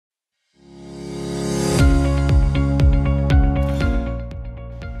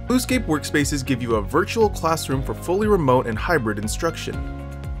Bluescape workspaces give you a virtual classroom for fully remote and hybrid instruction.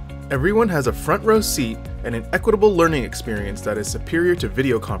 Everyone has a front row seat and an equitable learning experience that is superior to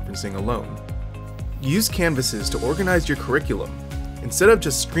video conferencing alone. Use canvases to organize your curriculum. Instead of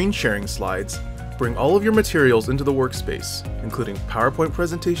just screen sharing slides, bring all of your materials into the workspace, including PowerPoint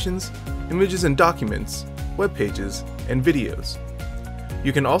presentations, images and documents, web pages, and videos.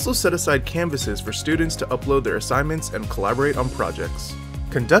 You can also set aside canvases for students to upload their assignments and collaborate on projects.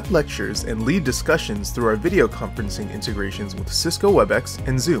 Conduct lectures and lead discussions through our video conferencing integrations with Cisco WebEx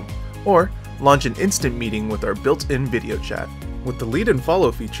and Zoom, or launch an instant meeting with our built-in video chat. With the lead and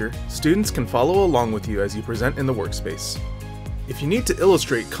follow feature, students can follow along with you as you present in the workspace. If you need to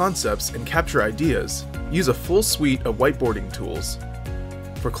illustrate concepts and capture ideas, use a full suite of whiteboarding tools.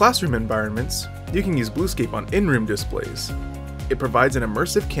 For classroom environments, you can use Bluescape on in-room displays. It provides an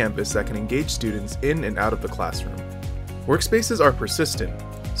immersive canvas that can engage students in and out of the classroom. Workspaces are persistent,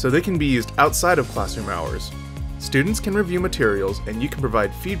 so they can be used outside of classroom hours. Students can review materials and you can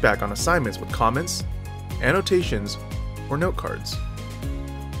provide feedback on assignments with comments, annotations, or note cards.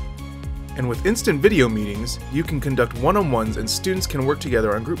 And with instant video meetings, you can conduct one-on-ones and students can work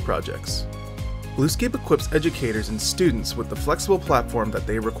together on group projects. Bluescape equips educators and students with the flexible platform that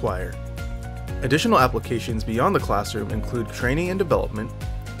they require. Additional applications beyond the classroom include training and development,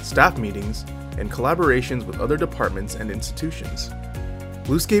 staff meetings, and collaborations with other departments and institutions.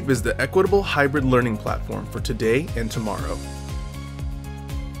 Bluescape is the equitable hybrid learning platform for today and tomorrow.